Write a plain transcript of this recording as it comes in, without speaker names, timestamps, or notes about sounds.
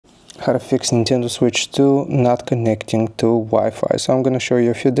how to fix Nintendo Switch 2 not connecting to Wi-Fi. So I'm going to show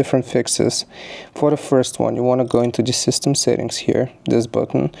you a few different fixes. For the first one, you want to go into the system settings here, this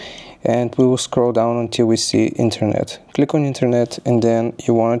button, and we will scroll down until we see internet. Click on internet and then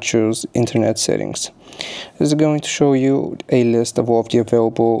you want to choose internet settings. This is going to show you a list of all of the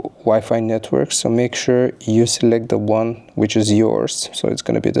available Wi-Fi networks, so make sure you select the one which is yours. So it's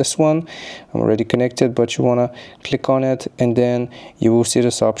going to be this one. I'm already connected, but you want to click on it and then you will see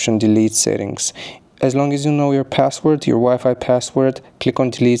this option, delete settings. As long as you know your password, your Wi-Fi password, click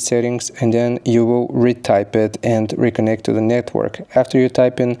on delete settings and then you will retype it and reconnect to the network. After you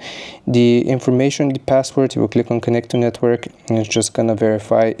type in the information, the password, you will click on connect to network and it's just gonna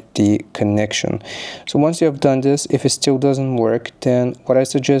verify the connection. So once you have done this, if it still doesn't work, then what I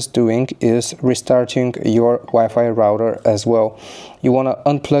suggest doing is restarting your Wi-Fi router as well. You want to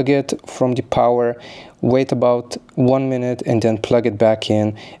unplug it from the power, wait about 1 minute and then plug it back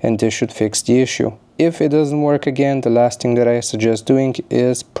in, and this should fix the issue. If it doesn't work again, the last thing that I suggest doing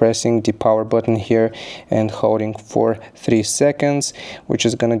is pressing the power button here and holding for 3 seconds, which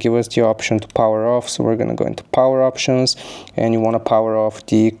is going to give us the option to power off. So we're going to go into power options and you want to power off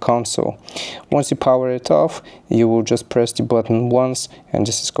the console. Once you power it off, you will just press the button once and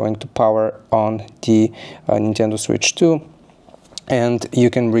this is going to power on the Nintendo Switch 2. And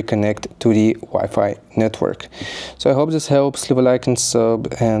you can reconnect to the Wi-Fi network. So I hope this helps. Leave a like and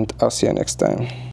sub, and I'll see you next time.